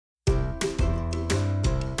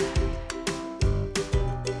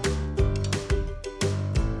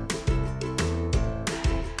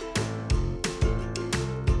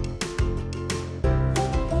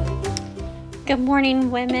Good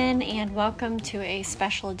morning, women, and welcome to a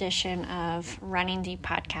special edition of Running Deep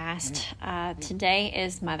Podcast. Today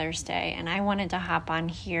is Mother's Day, and I wanted to hop on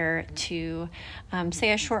here to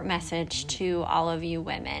say a short message to all of you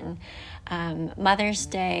women. Mother's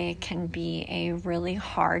Day can be a really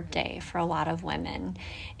hard day for a lot of women,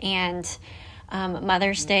 and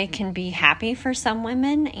Mother's Day can be happy for some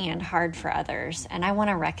women and hard for others, and I want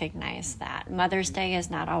to recognize that. Mother's Day is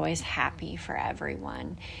not always happy for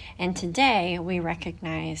everyone, and today we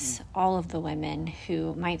recognize all of the women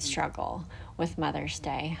who might struggle with Mother's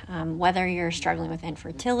Day, whether you're struggling with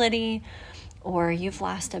infertility, or you've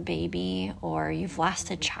lost a baby, or you've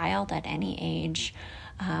lost a child at any age,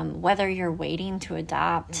 whether you're waiting to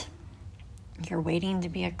adopt, you're waiting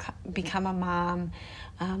to become a mom,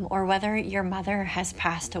 or whether your mother has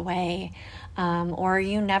passed away, or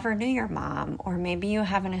you never knew your mom, or maybe you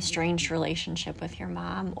have an estranged relationship with your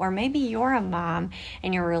mom, or maybe you're a mom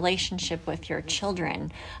and your relationship with your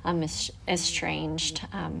children is estranged,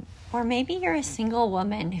 or maybe you're a single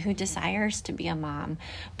woman who desires to be a mom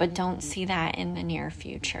but don't see that in the near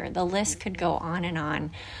future. The list could go on and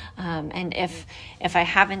on. And if I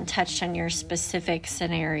haven't touched on your specific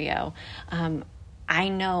scenario, I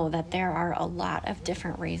know that there are a lot of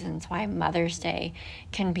different reasons why Mother's Day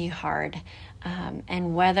can be hard.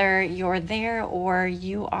 And whether you're there or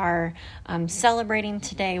you are celebrating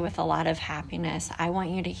today with a lot of happiness, I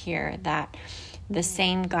want you to hear that the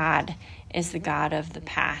same God is the God of the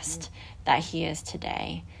past that he is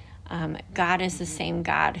today. God is the same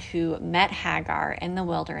God who met Hagar in the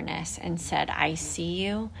wilderness and said, "I see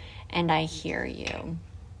you and I hear you."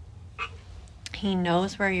 He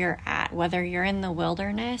knows where you're at, whether you're in the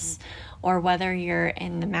wilderness or whether you're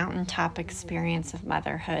in the mountaintop experience of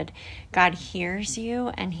motherhood. God hears you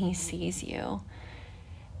and he sees you.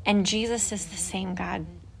 And Jesus is the same God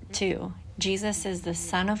too. Jesus is the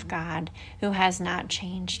Son of God who has not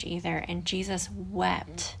changed either. And Jesus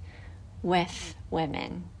wept with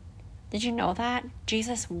women. Did you know that?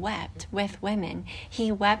 Jesus wept with women.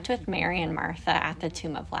 He wept with Mary and Martha at the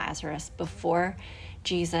tomb of Lazarus before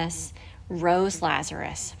Jesus rose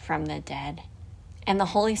Lazarus from the dead. And the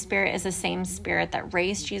Holy Spirit is the same Spirit that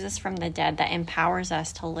raised Jesus from the dead that empowers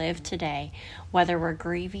us to live today. Whether we're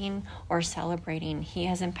grieving or celebrating, he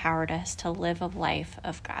has empowered us to live a life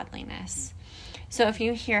of godliness. So if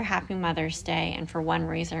you hear Happy Mother's Day and for one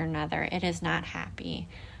reason or another it is not happy,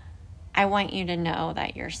 I want you to know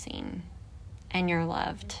that you're seen and you're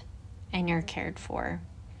loved and you're cared for.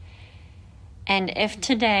 And if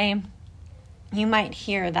today you might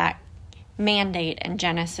hear that mandate in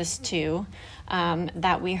Genesis 2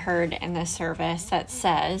 that we heard in the service that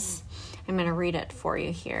says, I'm going to read it for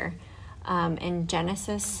you here. In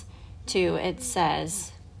Genesis 2, it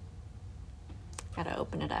says, got to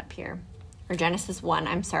open it up here. Or Genesis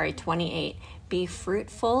 28. Be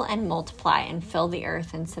fruitful and multiply and fill the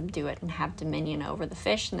earth and subdue it and have dominion over the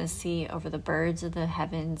fish in the sea, over the birds of the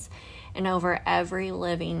heavens, and over every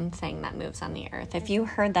living thing that moves on the earth. If you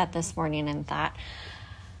heard that this morning and thought,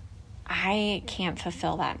 I can't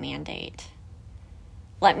fulfill that mandate,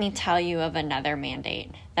 let me tell you of another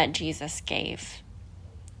mandate that Jesus gave.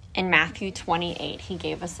 In Matthew 28, he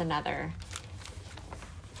gave us another.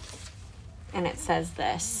 And it says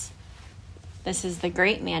this. This is the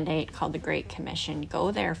great mandate called the Great Commission.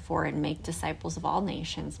 Go therefore and make disciples of all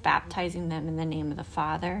nations, baptizing them in the name of the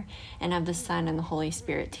Father and of the Son and the Holy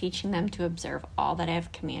Spirit, teaching them to observe all that I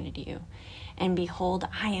have commanded you. And behold,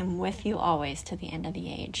 I am with you always to the end of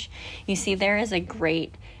the age. You see, there is a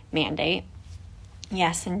great mandate,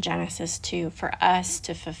 yes, in Genesis 2 for us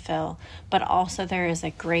to fulfill, but also there is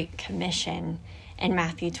a great commission in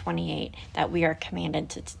Matthew 28 that we are commanded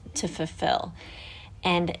to fulfill.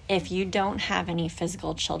 And if you don't have any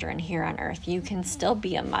physical children here on earth, you can still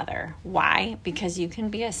be a mother. Why? Because you can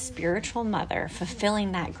be a spiritual mother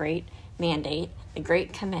fulfilling that great mandate, the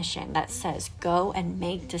Great Commission that says, go and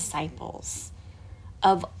make disciples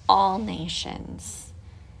of all nations,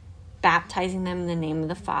 baptizing them in the name of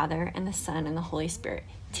the Father and the Son and the Holy Spirit,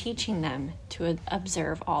 teaching them to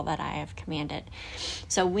observe all that I have commanded.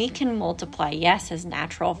 So we can multiply, yes, as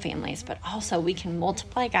natural families, but also we can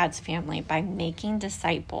multiply God's family by making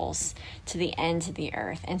disciples to the ends of the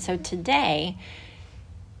earth. And so today,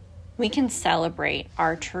 we can celebrate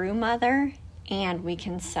our true mother and we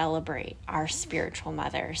can celebrate our spiritual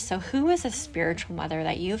mother. So who is a spiritual mother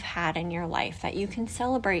that you've had in your life that you can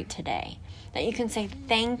celebrate today? That you can say,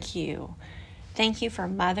 thank you. Thank you for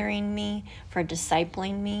mothering me, for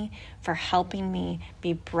discipling me, for helping me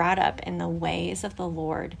be brought up in the ways of the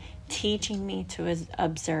Lord, teaching me to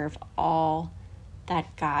observe all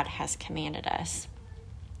that God has commanded us.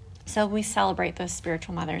 So we celebrate those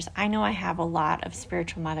spiritual mothers. I know I have a lot of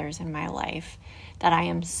spiritual mothers in my life that I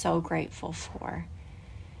am so grateful for.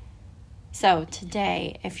 So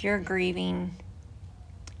today, if you're grieving,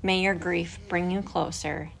 may your grief bring you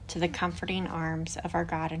closer to the comforting arms of our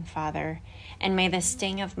God and Father, and may the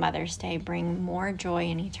sting of Mother's Day bring more joy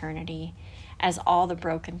in eternity, as all the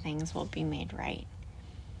broken things will be made right.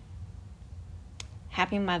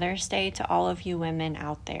 Happy Mother's Day to all of you women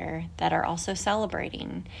out there that are also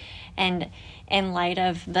celebrating. And in light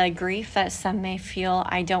of the grief that some may feel,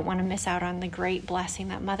 I don't want to miss out on the great blessing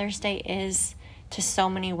that Mother's Day is to so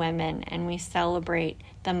many women, and we celebrate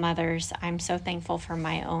the mothers. I'm so thankful for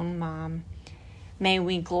my own mom. May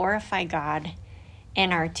we glorify God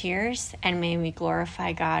in our tears, and may we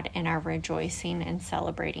glorify God in our rejoicing and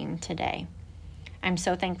celebrating today. I'm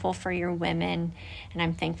so thankful for your women, and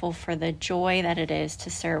I'm thankful for the joy that it is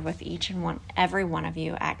to serve with every one of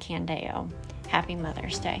you at Candeo. Happy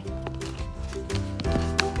Mother's Day.